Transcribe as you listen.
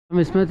हम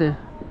इसमें थे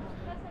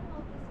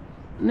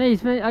नहीं,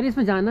 इसमें अरे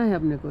इसमें जाना है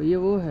अपने को। ये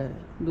वो है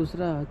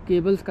दूसरा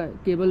केबल्स का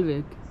केबल वे,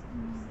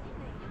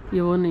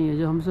 ये वो नहीं है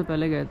जो हमसे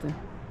पहले गए थे।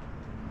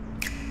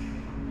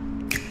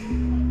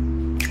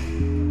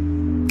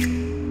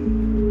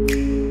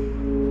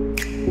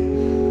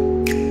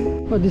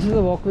 और दिस इज द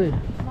वॉकवे।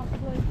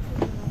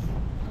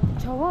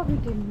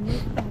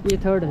 ये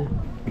थर्ड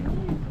है।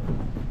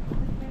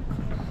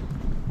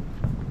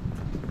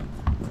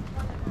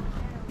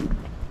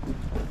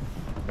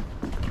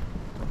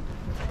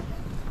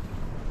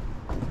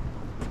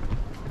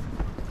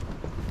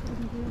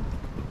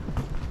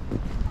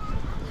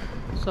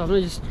 तो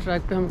आपने जिस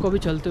ट्रैक पे हमको भी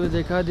चलते हुए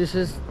देखा, this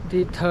is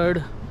the third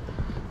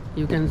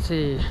you can say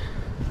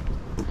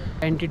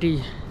entity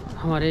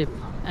हमारे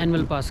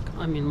annual pass,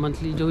 I mean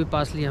monthly जो भी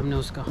पास लिया हमने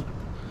उसका।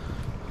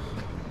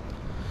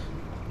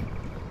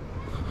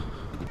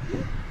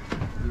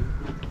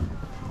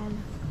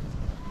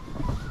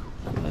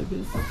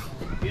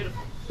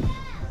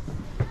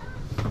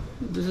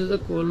 This is a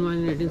coal mine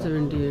in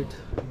 1878.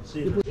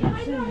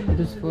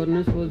 This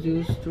furnace was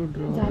used to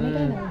draw.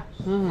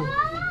 हाँ,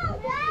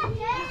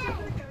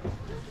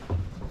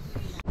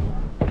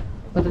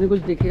 पता नहीं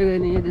कुछ दिखेगा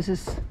नहीं है। दिस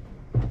इज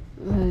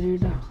वेरी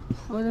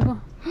और देखो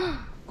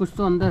कुछ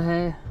तो अंदर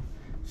है,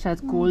 शायद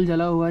कोल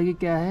जला हुआ है कि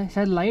क्या है,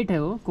 शायद लाइट है,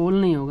 वो कोल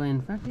नहीं होगा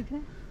इनफैक्ट। ठीक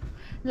है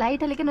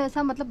लाइट है, लेकिन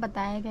ऐसा मतलब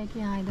बताया गया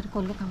कि हाँ इधर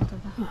कोल का काम होता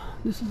था।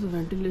 This is a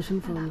ventilation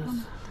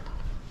furnace.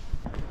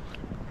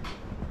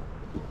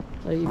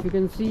 If you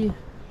can see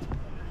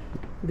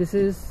this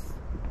is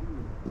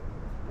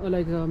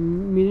like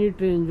mini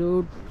train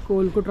जो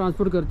कोल को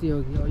ट्रांसपोर्ट करती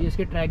होगी, और ये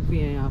इसके ट्रैक भी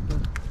हैं यहाँ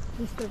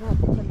पर। इस पर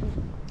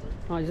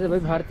हाँ, जैसे भाई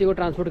भारतीय को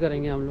ट्रांसपोर्ट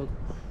करेंगे हम लोग।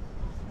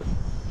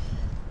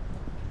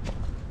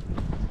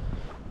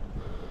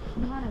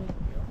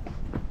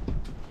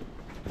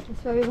 इस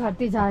पर भी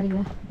भारतीय जा रही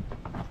है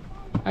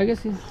आगे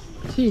से।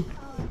 ठीक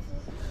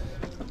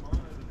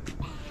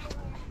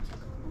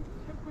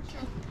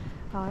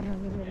और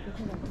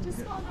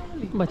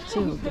बच्चे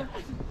हो गए।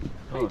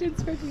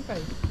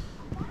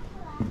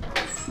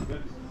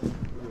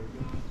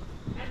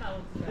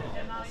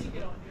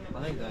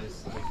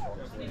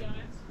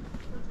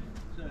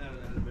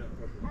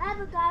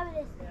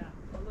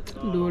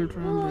 Dual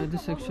tramway.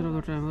 This section of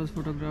the tram was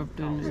photographed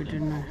in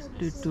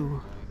 1892.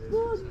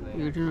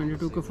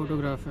 1892 का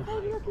फोटोग्राफ है।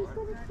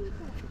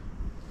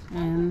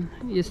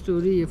 एंड ये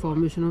स्टोरी ये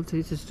फॉर्मेशन ऑफ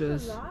 3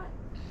 सिस्टर्स।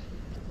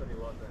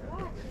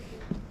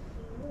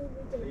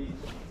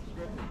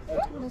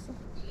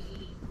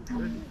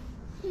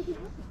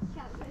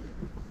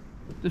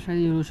 तो शायद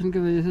इरोशन की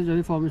वजह से जो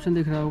भी फॉर्मेशन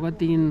दिख रहा होगा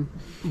 3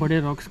 बड़े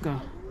रॉक्स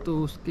का, तो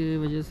उसके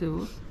वजह से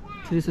वो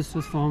 3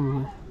 सिस्टर्स फॉर्म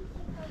हुए।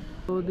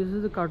 तो this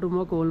is the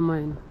काटूमा coal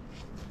mine.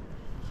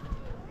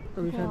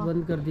 तो अभी शायद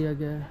बंद कर दिया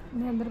गया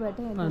है। अंदर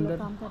बैठे हैं,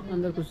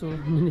 अंदर कुछ और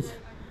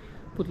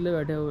पुतले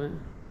बैठे हुए हैं।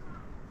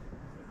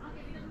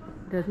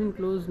 It has been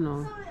closed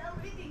now.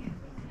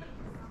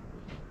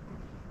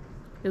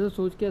 ये तो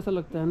सोच के ऐसा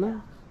लगता है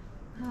ना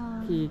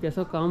हाँ। कि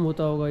कैसा काम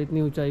होता होगा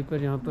इतनी ऊंचाई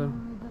पर यहाँ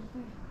पर।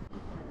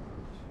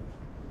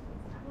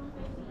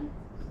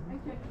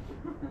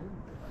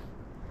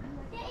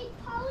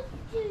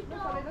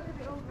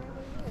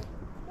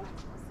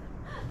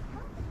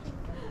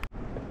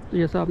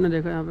 जैसा आपने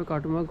देखा यहाँ पे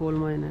काटूमा कोल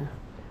माइन है,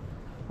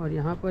 और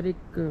यहाँ पर एक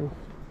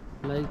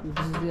like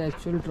this is the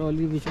actual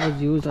trolley which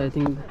was used I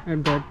think at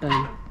that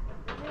time.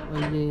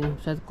 और ये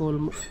शायद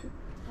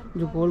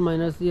जो कोल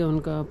माइनर्स थी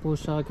उनका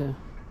पोशाक है।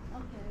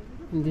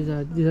 दिस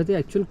आर द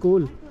एक्चुअल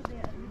कोल।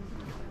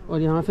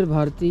 और यहाँ फिर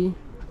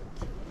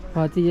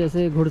हाथी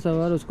जैसे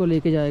घुड़सवार उसको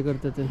लेके जाया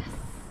करते थे।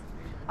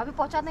 अभी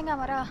पहुँचा देंगे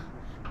हमारा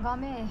गाँव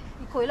में।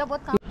 कोयला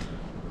बहुत काम।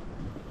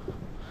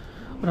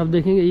 और आप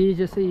देखेंगे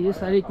ये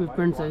सारे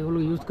इक्विपमेंट्स है वो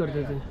लोग यूज़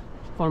करते थे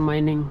फॉर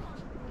माइनिंग।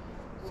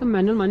 सब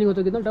मैनुअल माइनिंग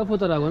होता, कितना टफ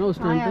होता रहा ना उस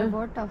टाइम पे।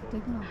 बहुत टफ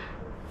देखना।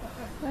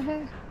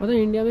 पता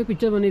है इंडिया में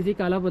पिक्चर बनी थी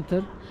काला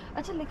पत्थर।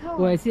 अच्छा लिखा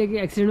वो ऐसी है कि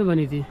एक्सीडेंट में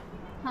बनी थी।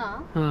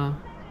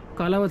 हाँ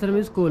काला पत्थर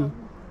मींस कोल।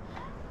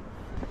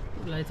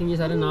 आई थिंक ये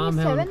सारे नाम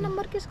है। 7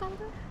 नंबर किस काम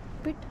का?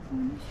 पिट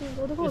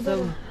वो देखो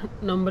सब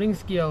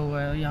नंबरिंग्स किया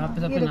हुआ है यहाँ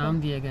पे। सबके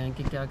नाम दिए गए हैं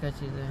कि क्या क्या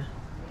चीज़ें हैं,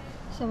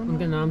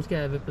 उनके नाम्स क्या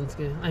है वेपन्स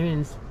के। आई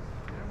मीन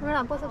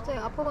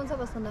आपको कौन सा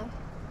पसंद है?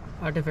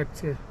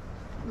 आर्टिफैक्ट्स के।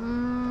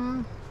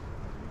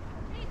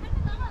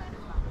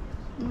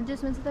 मुझे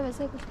इसमें से तो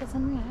वैसे कुछ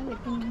पसंद नहीं आया,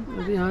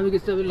 लेकिन यहाँ भी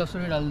किसी ने लव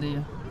स्टोरी डाल दी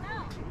है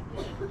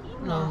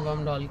नाम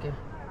वाम डाल के।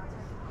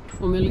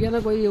 वो मिल गया ना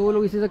कोई, वो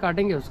लोग इसी से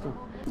काटेंगे उसको।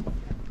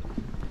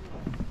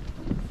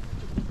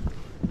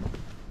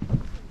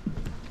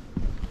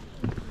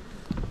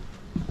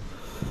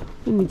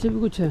 नीचे भी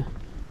कुछ है,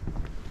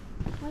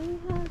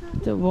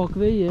 जब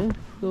वॉकवे ही है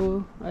तो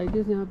आई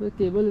गेस यहाँ पे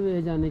केबल वे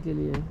है जाने के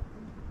लिए।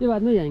 ये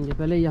बाद में जाएंगे,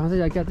 पहले यहाँ से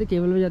जाके आते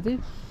केबल वे जाते,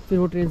 फिर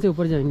वो ट्रेन से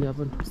ऊपर जाएंगे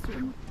अपन।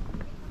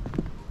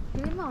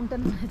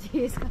 माउंटेन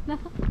चाहिए इसका ना।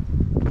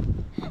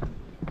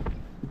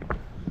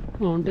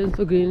 माउंटेन्स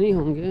तो ग्रीन ही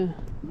होंगे।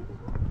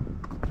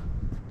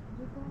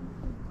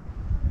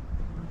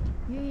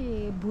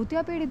 ये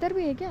भूतिया पेड़ इधर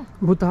भी है क्या?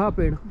 भूतहा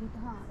पेड़।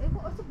 भूतहा एक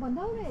और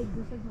बंधा हुआ है एक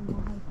दूसरे से।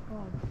 My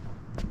God.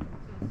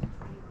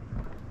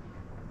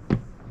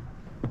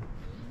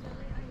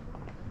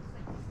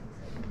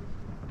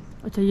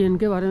 अच्छा, ये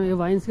इनके बारे में, ये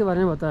वाइन्स के बारे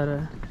में बता रहा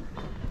है।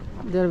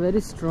 They are very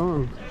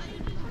strong.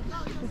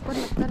 ऊपर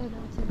लगता रहेगा।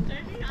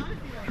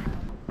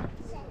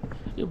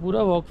 ये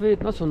पूरा वॉकवे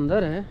इतना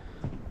सुंदर है,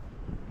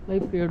 भाई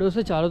पेड़ों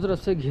से चारों तरफ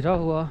से घिरा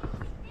हुआ,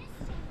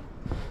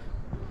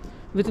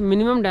 with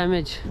minimum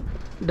damage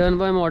done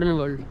by modern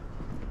world.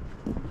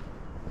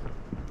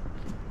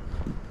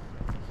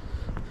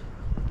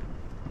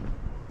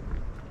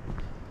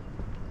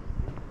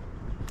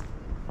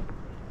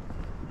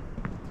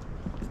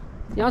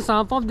 यहाँ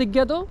सांप वाप दिख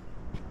गया तो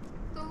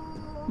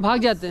भाग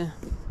जाते हैं।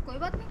 कोई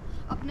बात नहीं,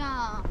 अपना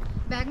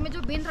बैग में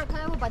जो बीन रखा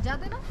है वो बचा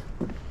देना,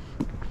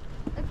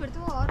 फिर तो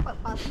वो और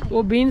पास में।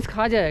 वो बीन्स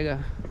खा जाएगा,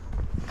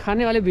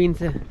 खाने वाले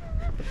बीन्स है।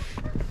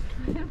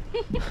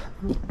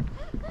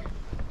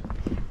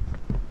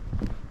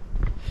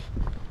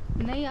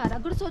 नहीं यार,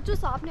 अगर सोचो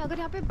सांप ने अगर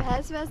यहाँ पे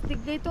भैंस वैंस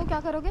दिख गई तो क्या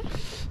करोगे?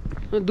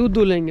 दूध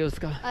दूह लेंगे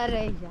उसका।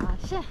 अरे यार,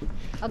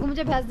 अगर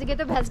मुझे भैंस दिखे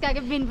तो भैंस के आगे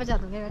बीन बचा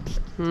दोगे।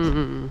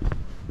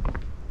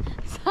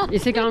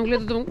 इसी काम के लिए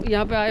तो तुम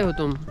यहाँ पे आए हो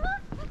तुम।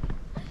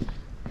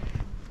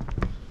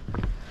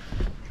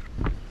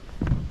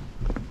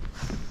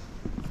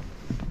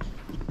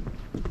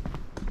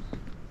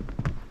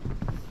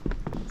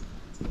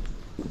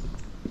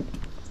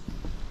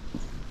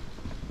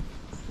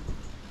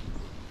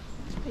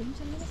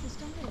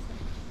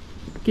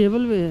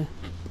 केबल वे है।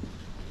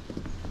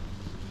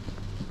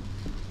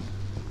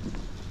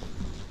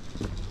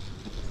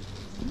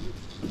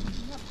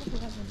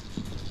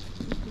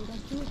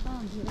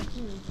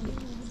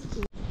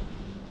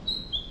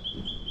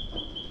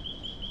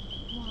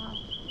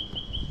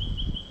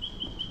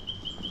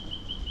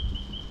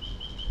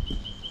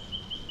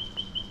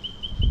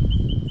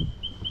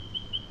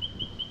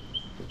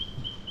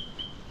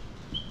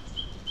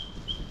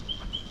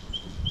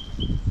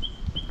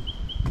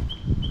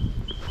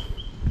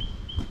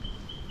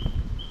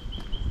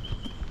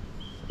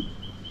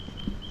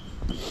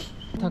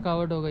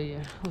 थकावट हो गई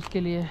है, उसके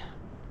लिए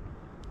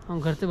हम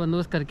घर से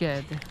बंदोबस्त करके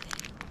आए थे।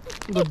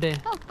 Good day.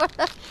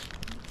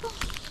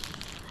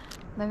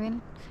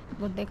 नवीन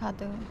गुड डे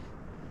खाते हुए।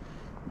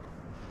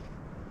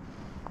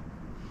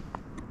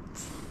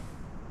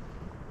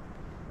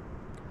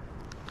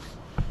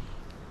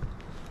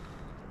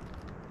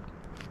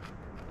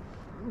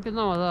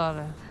 कितना मजा आ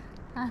रहा है।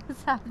 हाँ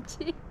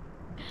साची।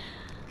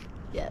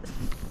 Yes,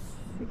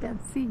 you can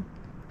see.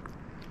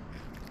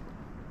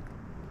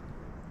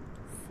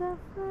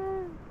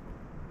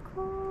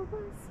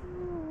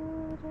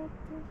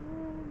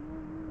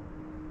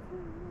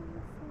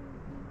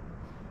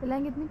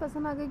 Line इतनी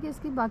पसंद आ गई कि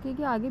इसकी बाकी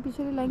की आगे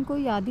पीछे की लाइन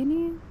कोई याद ही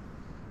नहीं है।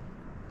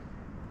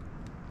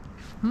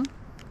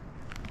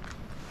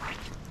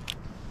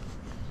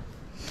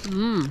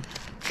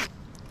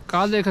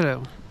 कहाँ देख रहे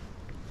हो?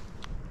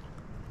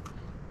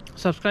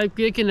 सब्सक्राइब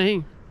किए कि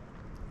नहीं?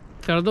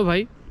 कर दो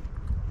भाई।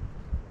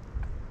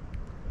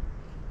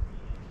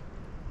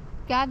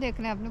 क्या देख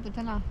रहे हैं आपने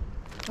पूछा ना,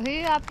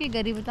 वही आपकी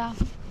गरीबता।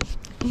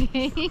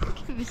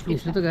 इसलिए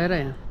तो कह रहे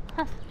हैं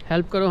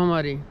हेल्प करो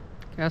हमारी,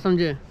 क्या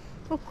समझे?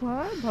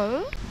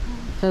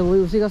 सर वही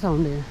उसी का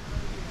साउंड है।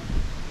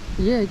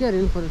 ये है क्या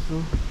रेन फॉरेस्ट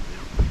में?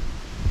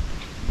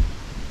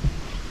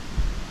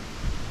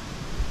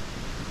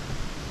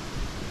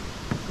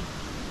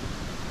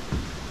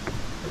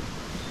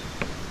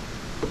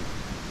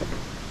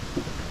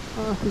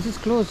 This is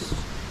close.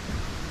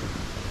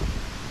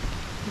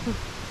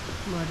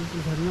 बारिश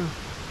झरना,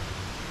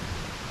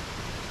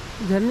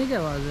 झरने की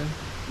आवाज़ है।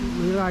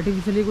 मुझे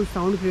आर्टिफिशियली कुछ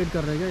साउंड क्रिएट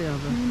कर रहे हैं क्या यहाँ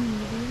पे?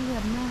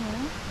 झरना है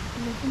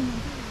लेकिन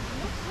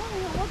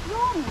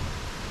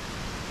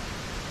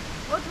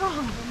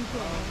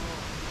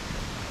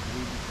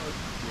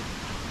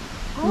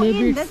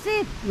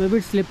maybe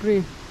it's slippery.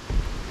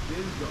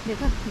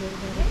 देखा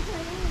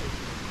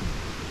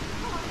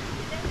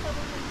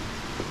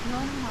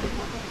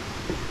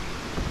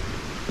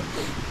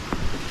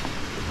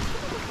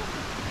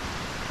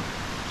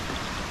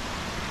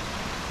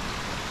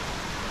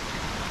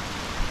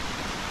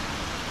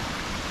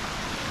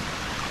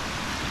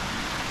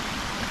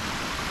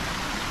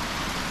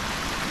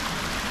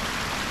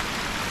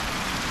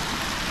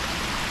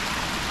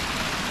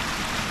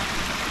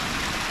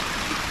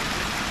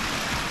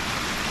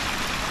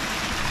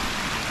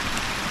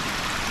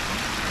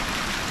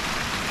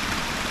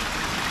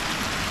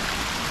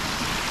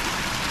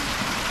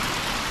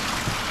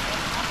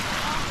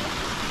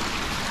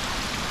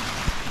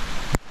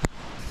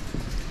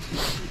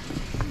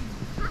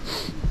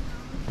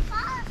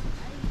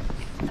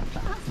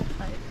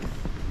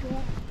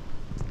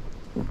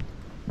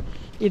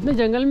इतने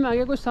जंगल में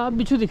आगे कोई सांप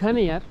बिच्छू दिखा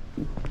नहीं यार।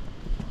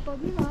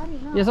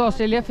 जैसा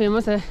ऑस्ट्रेलिया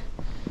फेमस है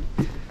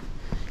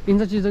इन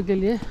सब चीज़ों के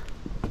लिए।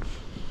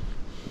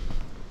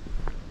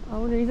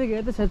 अब यहीं से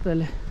गए थे शायद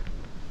पहले।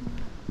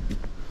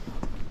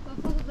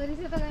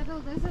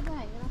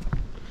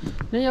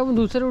 नहीं, अब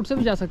दूसरे रूट से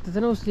भी जा सकते थे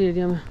ना उस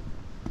एरिया में।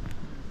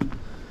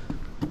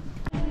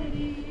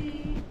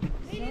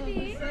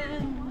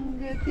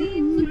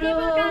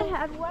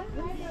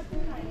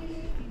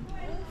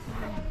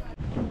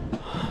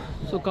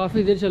 सो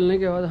काफ़ी देर चलने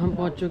के बाद हम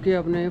पहुंच चुके हैं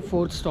अपने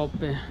 4th स्टॉप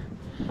पे,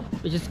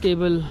 विच इज़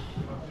केबल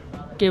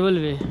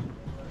वे।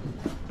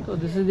 तो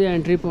this is the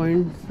entry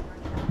point.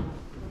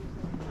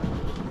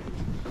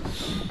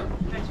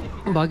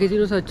 बाकी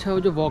चीज़ों से अच्छा वो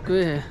जो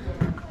वॉकवे है,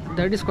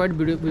 दैट इज़ क्वाइट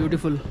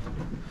ब्यूटीफुल,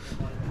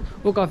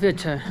 वो काफ़ी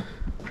अच्छा है।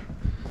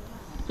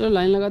 चलो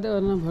लाइन लगाते हैं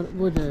वरना भर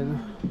हो जाएगा।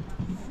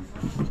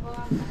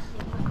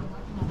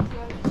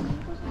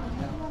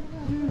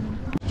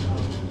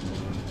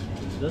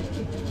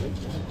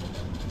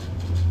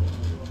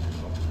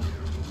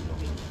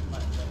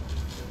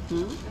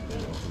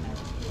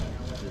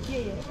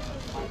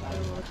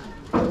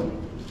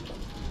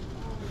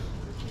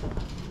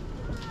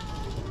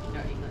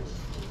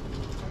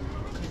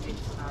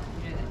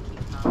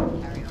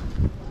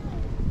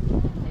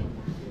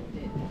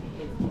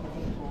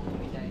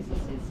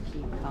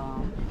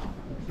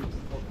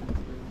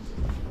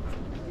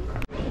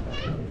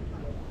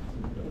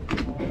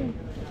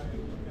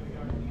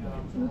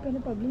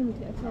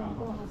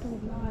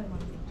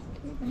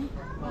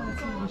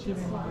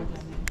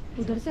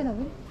 उधर से ना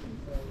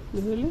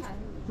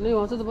नहीं,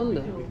 वहाँ से तो बंद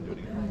है।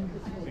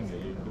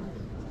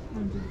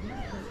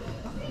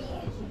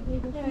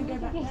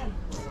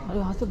 अरे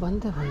वहाँ से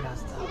बंद है भाई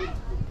रास्ता।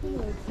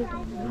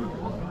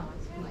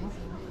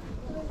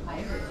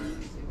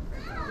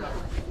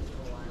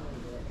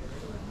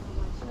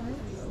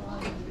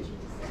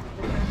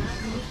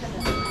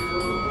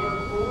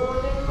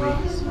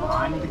 Please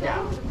mind the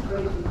gap.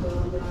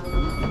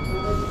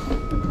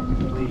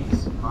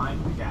 Please mind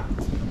the gap.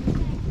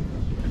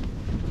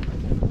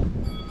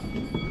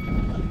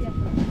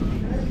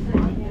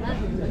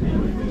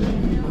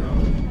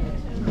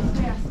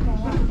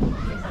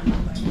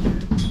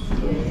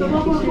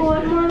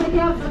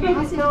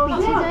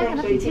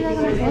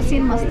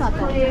 Scene मस्त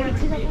आता है।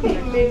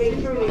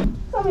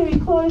 So maybe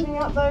closing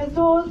up those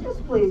doors, just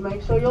please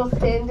make sure you're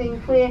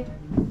standing clear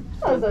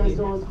as those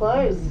doors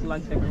close.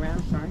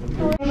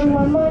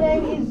 Everyone, my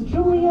name is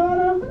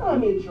Juliana.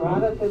 I'm your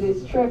driver for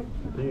this trip.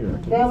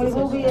 Now we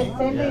will be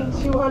ascending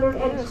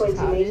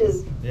 220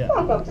 metres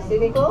back up to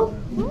Scenic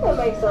Walkway. That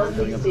makes us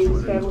the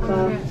steepest travel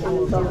car in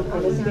the Southern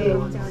Hemisphere.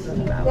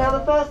 Now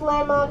the first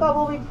landmark I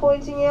will be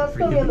pointing out is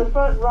going to be on the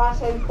front right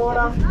hand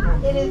corner.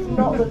 It is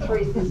not the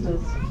Three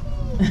Sisters.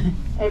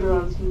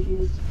 Everyone's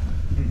confused.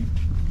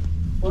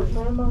 What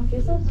landmark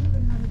is it?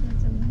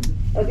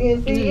 As you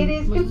can see, it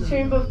is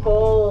Katoomba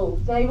Falls.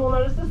 Now you will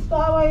notice the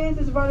skyway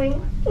is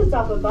running just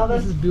up above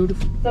us. This is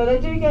beautiful. So they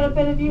do get a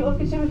better view of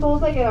Katoomba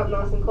Falls. They get up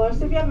nice and close.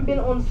 So if you haven't been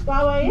on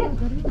skyway yet,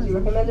 I do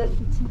recommend it,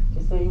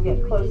 just so you can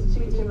get closer to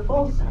Katoomba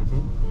Falls.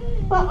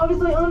 But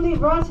obviously on the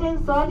right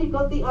hand side you've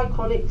got the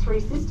iconic Three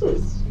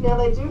Sisters. Now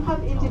they do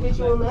have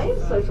individual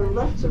names, so from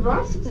left to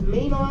right it's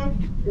Menai,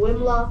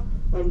 Wimla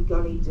and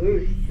Gunny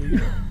Doo.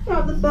 Now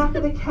at the back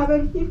of the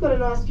cabin you've got a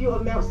nice view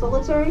of Mount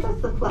Solitary.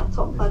 That's the flat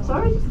top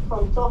plateau, just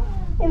plonked off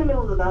in the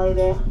middle of the valley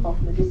there, off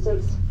in the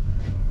distance.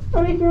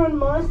 And if you're on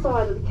my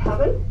side of the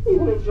cabin, you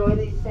can enjoy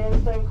these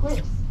sandstone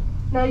cliffs.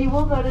 Now you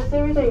will notice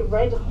there is a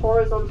red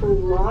horizontal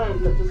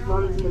line that just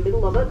runs in the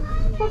middle of it.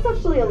 That's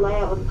actually a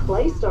layer of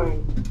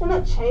claystone, and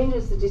that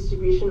changes the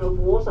distribution of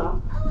water.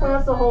 And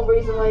that's the whole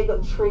reason why you've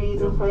got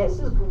trees and plants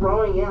just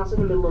growing out in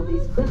the middle of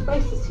these cliff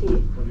faces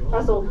here.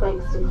 That's all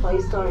thanks to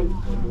claystone.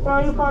 Now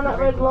you'll find that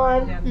red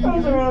line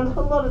goes around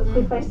a lot of the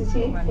cliff faces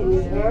here in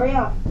this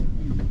area.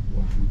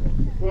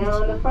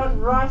 Now in the front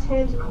right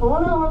hand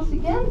corner once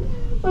again,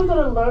 we've got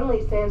a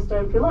lonely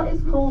sandstone pillar.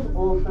 It's called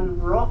Orphan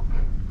Rock.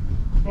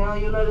 Now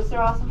you'll notice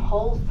there are some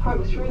holes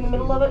poked through in the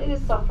middle of it. It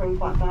is suffering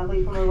quite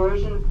badly from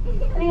erosion.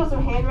 And you've got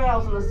some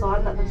handrails on the side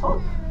and at the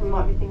top. You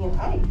might be thinking,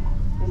 hey,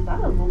 is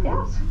that a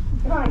lookout?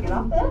 Can I get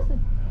up there?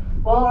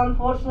 Well,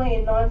 unfortunately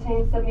in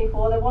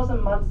 1974 there was a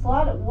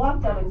mudslide. It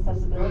wiped out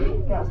accessibility.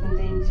 Now it's been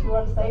deemed too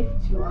unsafe,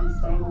 too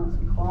unstable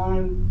to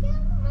climb.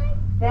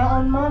 Now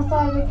on my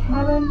side of the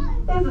cabin,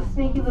 there's a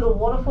sneaky little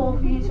waterfall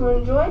for you to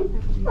enjoy.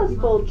 That's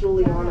called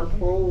Juliana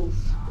Falls.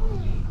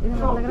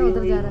 Not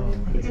really.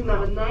 It didn't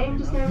have a name,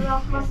 just named it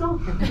after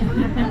myself.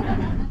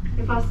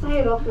 If I say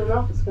it often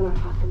enough, it's going to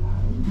happen.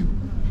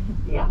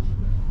 Yeah.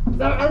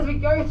 So as we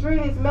go through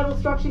this metal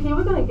structure here,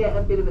 we're going to get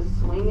a bit of a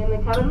swing in the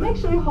cabin. Make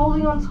sure you're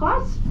holding on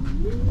tight.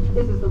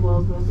 This is the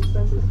world's most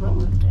expensive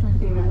swing.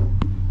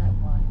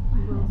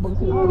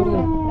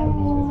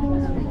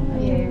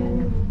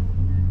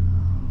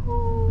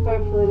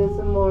 Hopefully there's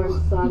some more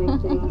exciting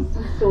things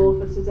in store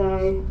for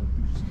today.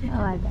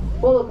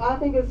 Well look, I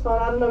think it's fun.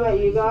 I don't know about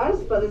you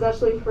guys, but there's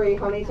actually free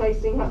honey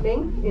tasting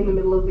happening in the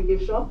middle of the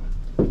gift shop.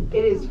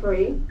 It is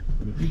free.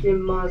 You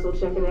might as well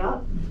check it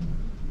out.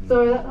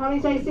 So that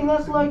honey tasting,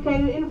 that's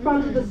located in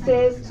front of the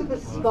stairs to the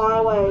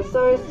skyway.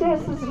 So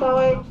stairs to the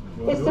skyway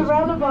is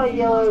surrounded by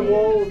yellow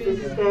walls, this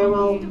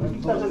stairwell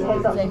that just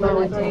heads up to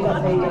level 3.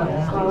 That's how you get the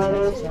skyway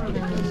there.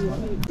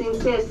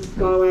 Stairs to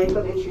skyway,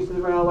 got entry to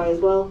the railway as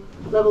well.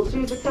 Level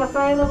 2 is the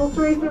cafe, level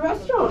 3 is the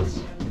restaurant.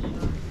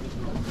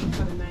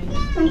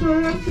 Enjoy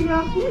the rest of your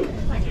afternoon.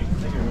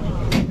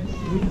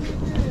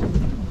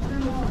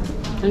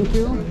 Thank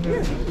you,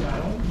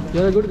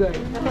 you are a good guide.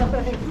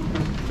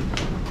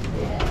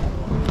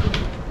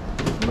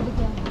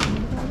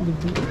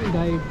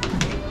 Guide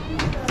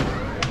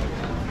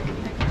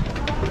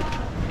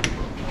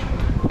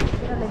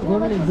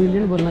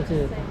brilliant बोलना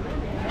चाहिए था।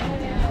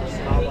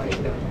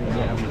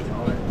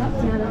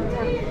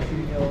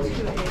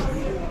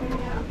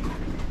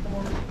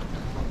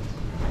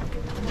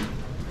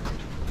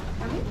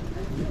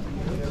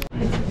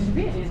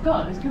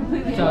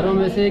 चारों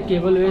में से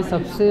cable वे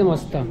सबसे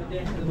मस्त था,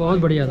 बहुत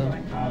बढ़िया था।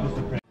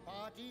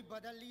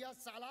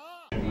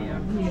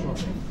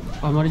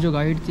 हमारी जो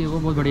गाइड थी वो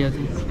बहुत बढ़िया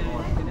थी।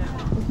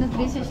 उसने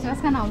 3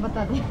 सिस्टर्स का नाम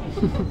बता दिया।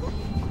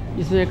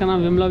 इसमें एक का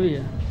नाम विमला भी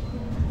है।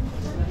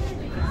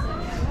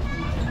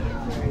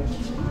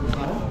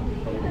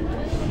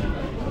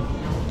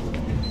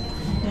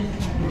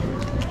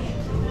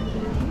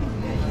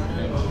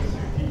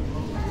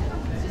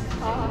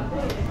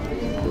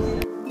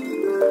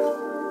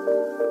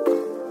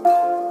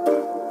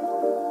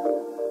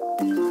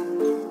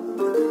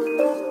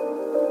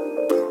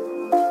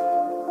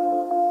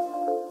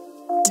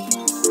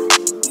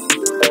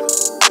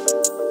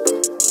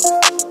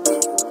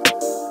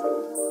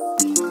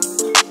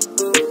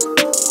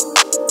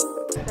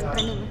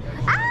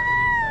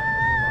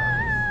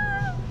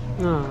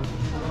 हाँ,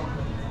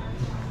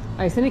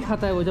 ऐसे नहीं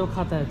खाता है वो, जब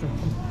खाता है तो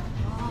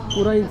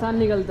पूरा इंसान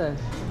निकलता है।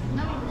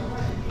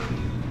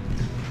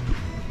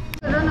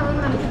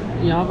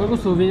 यहाँ पर कुछ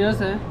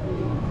सोविनियर्स है,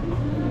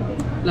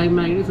 लाइक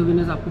मैग्नेटिक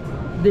सोविनियर्स,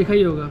 आपको देखा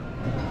ही होगा,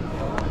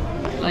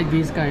 लाइक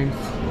दीज काइंड्स।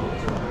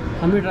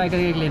 हम भी ट्राई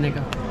करेंगे एक लेने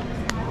का,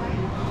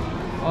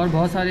 और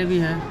बहुत सारे भी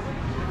हैं।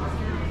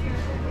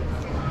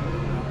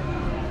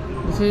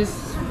 This is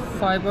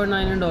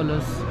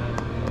 $5.99।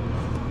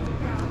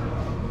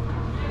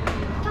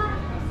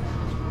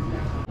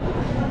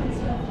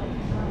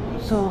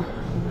 So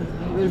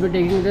we'll be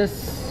taking this.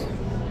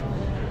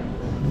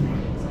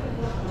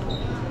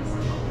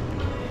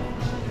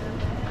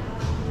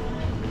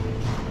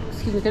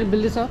 Excuse me, can you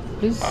build this up,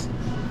 please?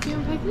 Do you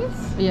want to take this?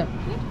 Yeah.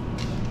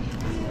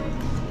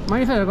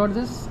 Mind if I record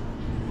this?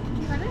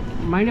 Pardon?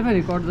 Mind if I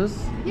record this?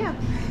 Yeah,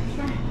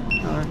 sure.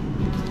 Alright.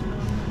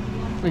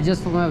 It's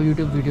just for my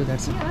YouTube video,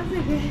 that's it. Yeah, that's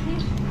a good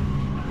idea.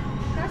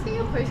 Can I see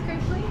your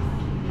postcode, please?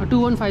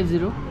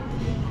 2150.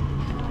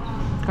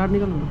 Card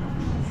निकाल लो।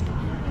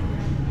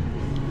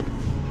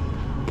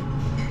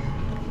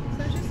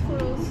 So it's just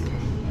squirrels.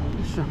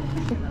 Sure.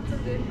 That's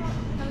all good.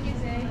 Have a good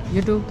day.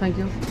 You too, thank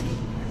you.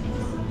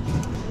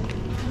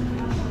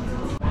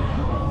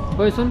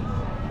 कोई सुन,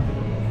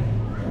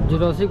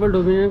 Jurassic world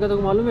dominion का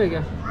तो मालूम है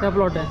क्या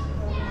plot है?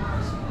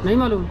 नहीं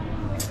मालूम?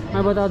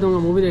 मैं बता दूंगा,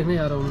 मूवी देखने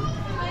जा रहा हूँ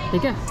मैं,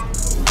 ठीक है?